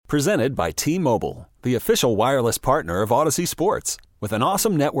Presented by T-Mobile, the official wireless partner of Odyssey Sports. With an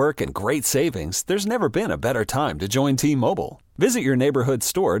awesome network and great savings, there's never been a better time to join T-Mobile. Visit your neighborhood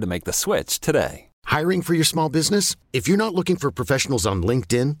store to make the switch today. Hiring for your small business? If you're not looking for professionals on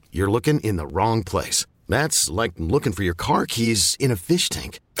LinkedIn, you're looking in the wrong place. That's like looking for your car keys in a fish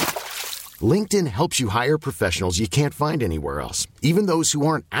tank. LinkedIn helps you hire professionals you can't find anywhere else, even those who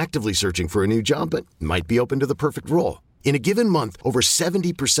aren't actively searching for a new job but might be open to the perfect role. In a given month, over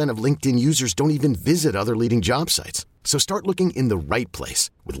 70% of LinkedIn users don't even visit other leading job sites. So start looking in the right place.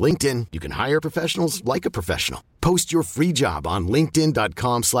 With LinkedIn, you can hire professionals like a professional. Post your free job on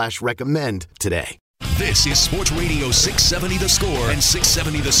linkedin.com/recommend today. This is Sports Radio 670 The Score and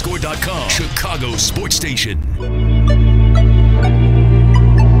 670thescore.com, Chicago's sports station.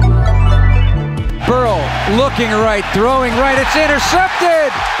 Burrow looking right, throwing right. It's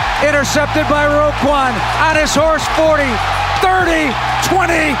intercepted. Intercepted by Roquan on his horse. 40, 30,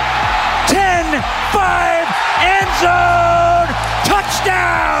 20, 10, 5, end zone.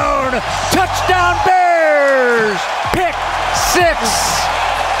 Touchdown. Touchdown Bears. Pick 6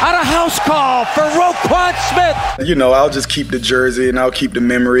 on a house call for Roquan Smith. You know, I'll just keep the jersey and I'll keep the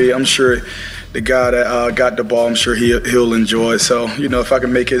memory. I'm sure the guy that got the ball, I'm sure he'll enjoy. So, you know, if I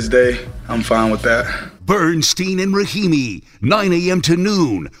can make his day, I'm fine with that. Bernstein and Rahimi, 9 a.m. to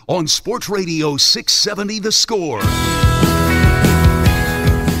noon on Sports Radio 670 The Score.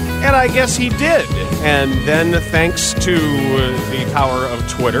 And I guess he did. And then thanks to the power of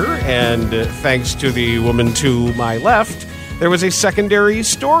Twitter and thanks to the woman to my left, there was a secondary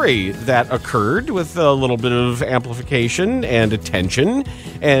story that occurred with a little bit of amplification and attention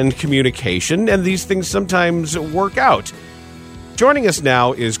and communication, and these things sometimes work out. Joining us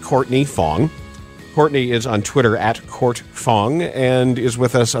now is Courtney Fong. Courtney is on Twitter at Court Fong and is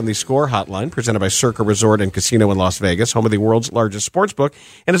with us on the Score Hotline, presented by Circa Resort and Casino in Las Vegas, home of the world's largest sportsbook,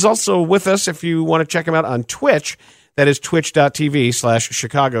 and is also with us if you want to check him out on Twitch. That is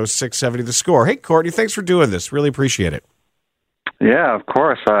twitch.tv/Chicago670 The Score. Hey, Courtney, thanks for doing this. Really appreciate it. Yeah, of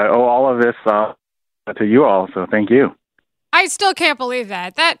course. I owe all of this to you all, so thank you. I still can't believe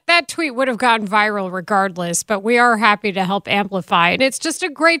that. That tweet would have gone viral regardless, but we are happy to help amplify. And it's just a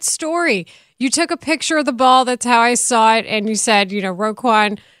great story. You took a picture of the ball. That's how I saw it. And you said, you know,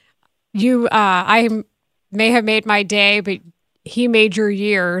 Roquan, I may have made my day, but he made your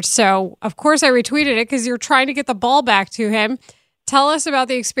year. So, of course, I retweeted it because you're trying to get the ball back to him. Tell us about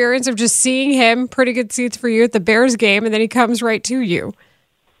the experience of just seeing him. Pretty good seats for you at the Bears game, and then he comes right to you.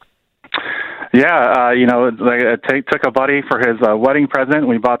 Yeah, you know, I took a buddy for his wedding present.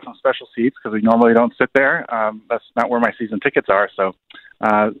 We bought some special seats because we normally don't sit there. That's not where my season tickets are. So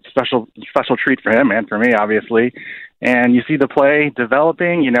special treat for him and for me, obviously. And you see the play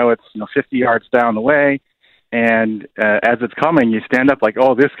developing. You know, it's 50 yards down the way. And as it's coming, you stand up like,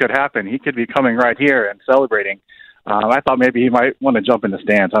 oh, this could happen. He could be coming right here and celebrating. I thought maybe he might want to jump in the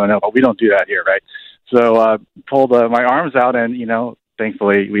stands. I don't know, but we don't do that here, right? So pulled my arms out and,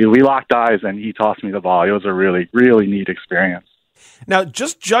 thankfully, we locked eyes, and he tossed me the ball. It was a really, really neat experience. Now,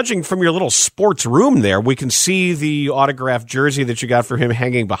 just judging from your little sports room there, we can see the autographed jersey that you got for him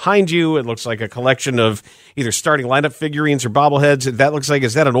hanging behind you. It looks like a collection of either starting lineup figurines or bobbleheads. That looks like,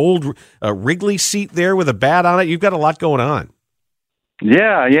 is that an old Wrigley seat there with a bat on it? You've got a lot going on.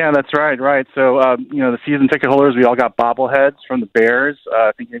 Yeah, that's right. So, the season ticket holders, we all got bobbleheads from the Bears,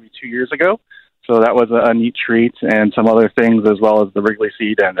 I think maybe 2 years ago. So that was a neat treat, and some other things as well as the Wrigley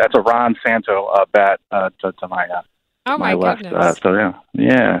seat, and that's a Ron Santo bat to my left.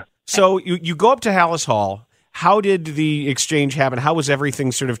 Yeah. So you go up to Halas Hall. How did the exchange happen? How was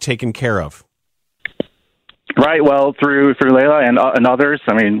everything sort of taken care of? Right. Well, through Layla and others.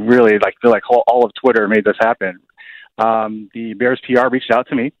 I mean, really, all of Twitter made this happen. The Bears PR reached out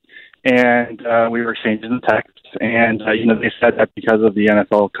to me, and we were exchanging texts. And, they said that because of the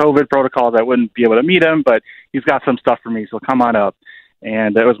NFL COVID protocols, I wouldn't be able to meet him, but he's got some stuff for me, so come on up.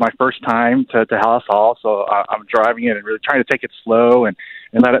 And it was my first time to Halas Hall, so I'm driving it and really trying to take it slow and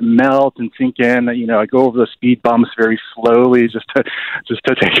let it melt and sink in. I go over the speed bumps very slowly just to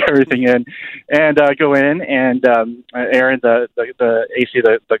take everything in, and go in. And Aaron, the AC,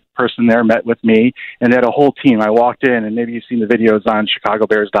 the person there, met with me, and they had a whole team. I walked in, and maybe you've seen the videos on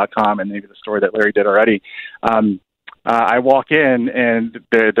ChicagoBears.com, and maybe the story that Larry did already. I walk in, and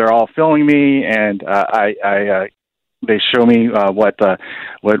they're all filming me, and they show me what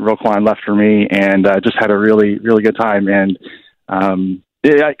Roquan left for me, and just had a really, really good time. And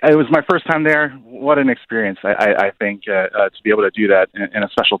it was my first time there. What an experience, I think, to be able to do that in a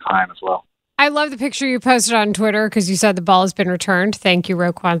special time as well. I love the picture you posted on Twitter because you said the ball has been returned. Thank you,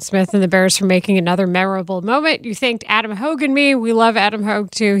 Roquan Smith and the Bears, for making another memorable moment. You thanked Adam Hogue and me. We love Adam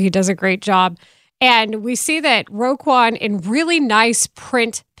Hogue, too. He does a great job. And we see that Roquan in really nice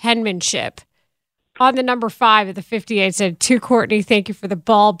print penmanship on the number 5 of the 58 said, "To Courtney, thank you for the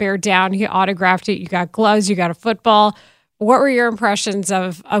ball. Bear down." He autographed it. You got gloves. You got a football. What were your impressions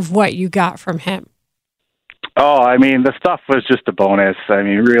of what you got from him? Oh, I mean, the stuff was just a bonus. I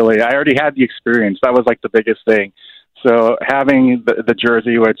mean, really, I already had the experience. That was like the biggest thing. So having the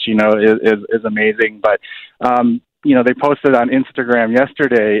jersey, which, is amazing. But, they posted on Instagram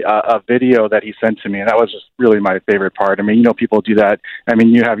yesterday a video that he sent to me, and that was just really my favorite part. I mean, people do that. I mean,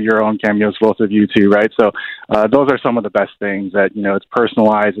 you have your own cameos, both of you too, right? So those are some of the best things that, it's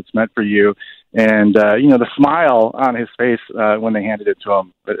personalized, it's meant for you. And, the smile on his face when they handed it to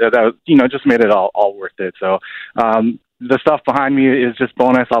him, that was, just made it all worth it. So the stuff behind me is just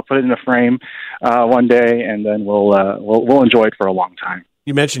bonus. I'll put it in a frame one day, and then we'll enjoy it for a long time.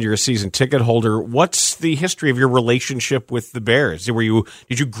 You mentioned you're a season ticket holder. What's the history of your relationship with the Bears?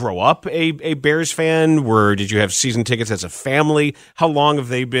 Did you grow up a Bears fan? Did you have season tickets as a family? How long have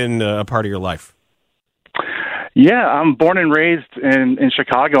they been a part of your life? Yeah, I'm born and raised in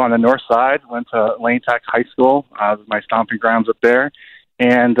Chicago on the north side. Went to Lane Tech High School. My stomping grounds up there.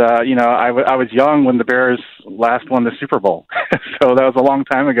 And, I was young when the Bears last won the Super Bowl. So that was a long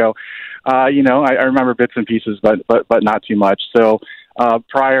time ago. I remember bits and pieces, but not too much. So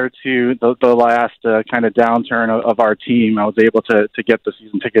prior to the last kind of downturn of our team, I was able to get the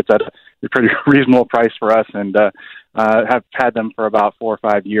season tickets at a pretty reasonable price for us, and have had them for about 4 or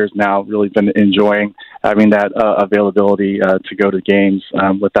 5 years now. Really been enjoying having that availability to go to games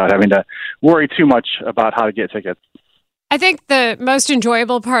without having to worry too much about how to get tickets. I think the most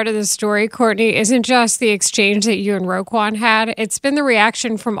enjoyable part of the story, Courtney, isn't just the exchange that you and Roquan had. It's been the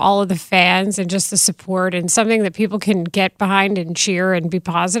reaction from all of the fans and just the support, and something that people can get behind and cheer and be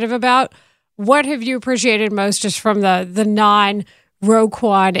positive about. What have you appreciated most just from the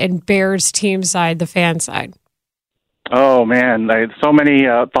non-Roquan and Bears team side, the fan side? Oh man, so many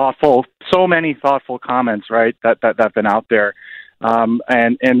thoughtful comments, right? That have been out there,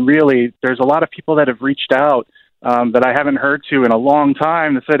 and really, there's a lot of people that have reached out that I haven't heard to in a long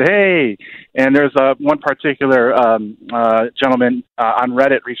time that said, "Hey," and there's one particular gentleman on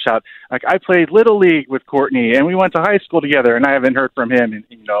Reddit reached out. Like, I played Little League with Courtney, and we went to high school together, and I haven't heard from him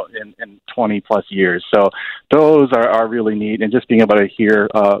in 20 plus years. So those are really neat, and just being able to hear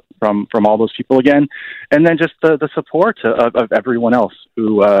from all those people again, and then just the support of everyone else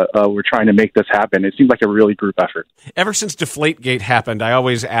who were trying to make this happen. It seems like a really group effort. Ever since Deflategate happened, I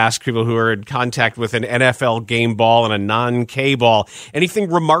always ask people who are in contact with an NFL game ball and a non-K ball, anything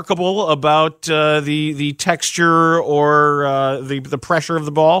remarkable about the texture or the pressure of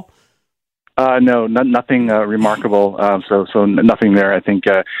the ball? No, nothing remarkable. So nothing there. I think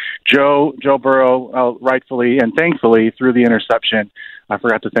Joe Burrow rightfully and thankfully threw the interception. I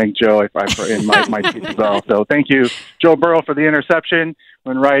forgot to thank Joe in my tweet as well. So thank you, Joe Burrow, for the interception.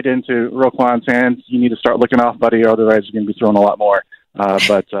 Went right into Roquan's hands. You need to start looking off, buddy, otherwise you're going to be throwing a lot more.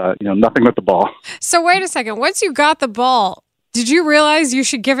 But nothing with the ball. So wait a second. Once you got the ball, did you realize you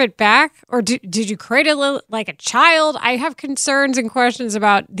should give it back? Or did you create it like a child? I have concerns and questions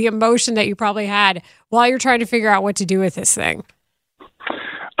about the emotion that you probably had while you're trying to figure out what to do with this thing.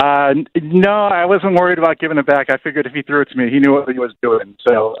 No, I wasn't worried about giving it back. I figured if he threw it to me, he knew what he was doing.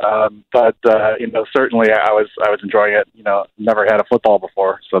 So, certainly I was enjoying it. Never had a football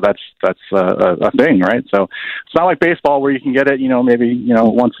before, so that's a thing, right? So it's not like baseball where you can get it, maybe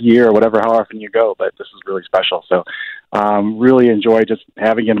once a year or whatever, how often you go. But this is really special. So, really enjoy just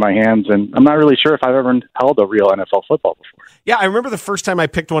having it in my hands, and I'm not really sure if I've ever held a real NFL football before. Yeah, I remember the first time I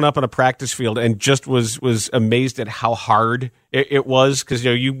picked one up on a practice field and just was amazed at how hard it was, because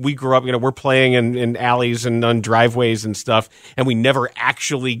we grew up, we're playing in alleys and on driveways and stuff, and we never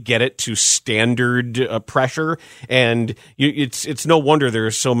actually get it to standard pressure, and it's no wonder there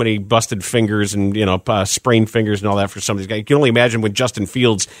are so many busted fingers and sprained fingers and all that for some of these guys. You can only imagine when Justin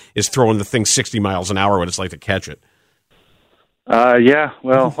Fields is throwing the thing 60 miles an hour what it's like to catch it.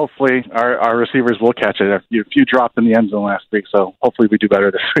 Well, hopefully our receivers will catch it. A few dropped in the end zone last week, so hopefully we do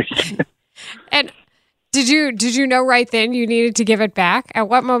better this week. And did you know right then you needed to give it back? At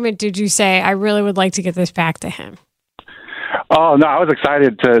what moment did you say, I really would like to get this back to him? Oh, no, I was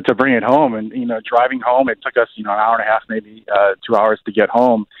excited to bring it home. And, driving home, it took us, an hour and a half, maybe 2 hours to get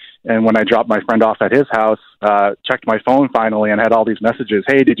home. And when I dropped my friend off at his house, checked my phone finally and had all these messages.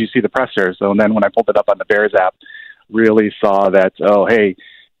 Hey, did you see the presser? So then when I pulled it up on the Bears app, really saw that,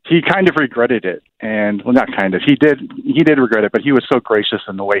 he kind of regretted it. And, well, not kind of. He did regret it, but he was so gracious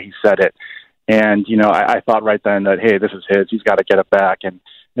in the way he said it. And, I thought right then that, hey, this is his. He's got to get it back. And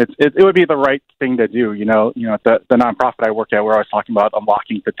it would be the right thing to do. The nonprofit I work at, where I was talking about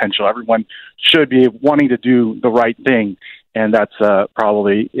unlocking potential, everyone should be wanting to do the right thing. And that's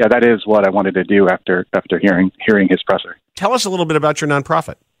that is what I wanted to do after hearing his presser. Tell us a little bit about your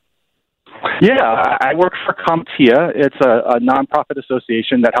nonprofit. Yeah, I work for CompTIA. It's a nonprofit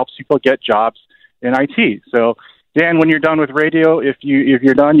association that helps people get jobs in IT. So, Dan, when you're done with radio, if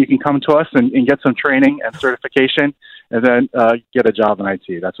you're done, you can come to us and get some training and certification, and then get a job in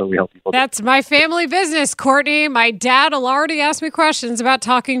IT. That's what we help people do. That's my family business, Courtney. My dad will already ask me questions about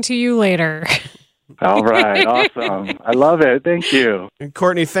talking to you later. All right. Awesome. I love it. Thank you. And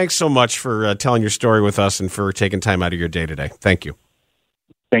Courtney, thanks so much for telling your story with us and for taking time out of your day today. Thank you.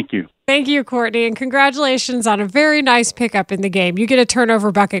 Thank you. Thank you, Courtney, and congratulations on a very nice pickup in the game. You get a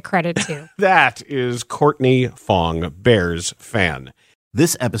turnover bucket credit, too. That is Courtney Fong, Bears fan.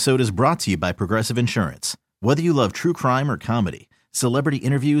 This episode is brought to you by Progressive Insurance. Whether you love true crime or comedy, celebrity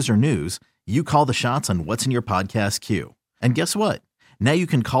interviews or news, you call the shots on what's in your podcast queue. And guess what? Now you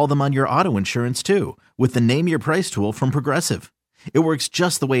can call them on your auto insurance, too, with the Name Your Price tool from Progressive. It works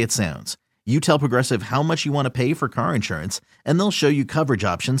just the way it sounds. You tell Progressive how much you want to pay for car insurance, and they'll show you coverage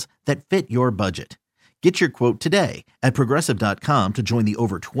options that fit your budget. Get your quote today at Progressive.com to join the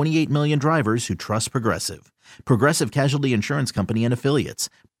over 28 million drivers who trust Progressive. Progressive Casualty Insurance Company and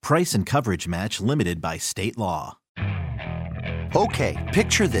Affiliates. Price and coverage match limited by state law. Okay,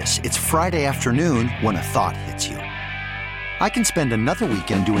 picture this. It's Friday afternoon when a thought hits you. I can spend another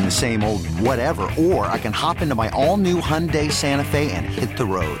weekend doing the same old whatever, or I can hop into my all-new Hyundai Santa Fe and hit the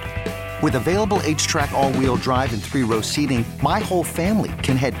road. With available H-Track all-wheel drive and 3-row seating, my whole family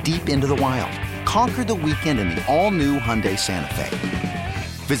can head deep into the wild. Conquer the weekend in the all-new Hyundai Santa Fe.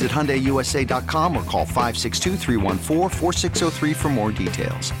 Visit HyundaiUSA.com or call 562-314-4603 for more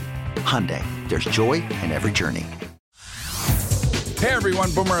details. Hyundai, there's joy in every journey. Hey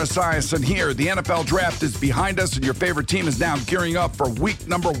everyone, Boomer Esiason here. The NFL Draft is behind us and your favorite team is now gearing up for week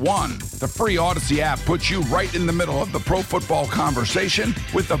number 1. The free Odyssey app puts you right in the middle of the pro football conversation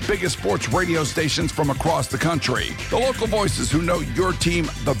with the biggest sports radio stations from across the country. The local voices who know your team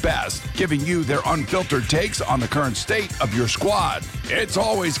the best, giving you their unfiltered takes on the current state of your squad. It's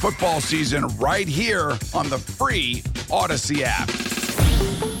always football season right here on the free Odyssey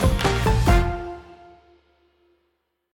app.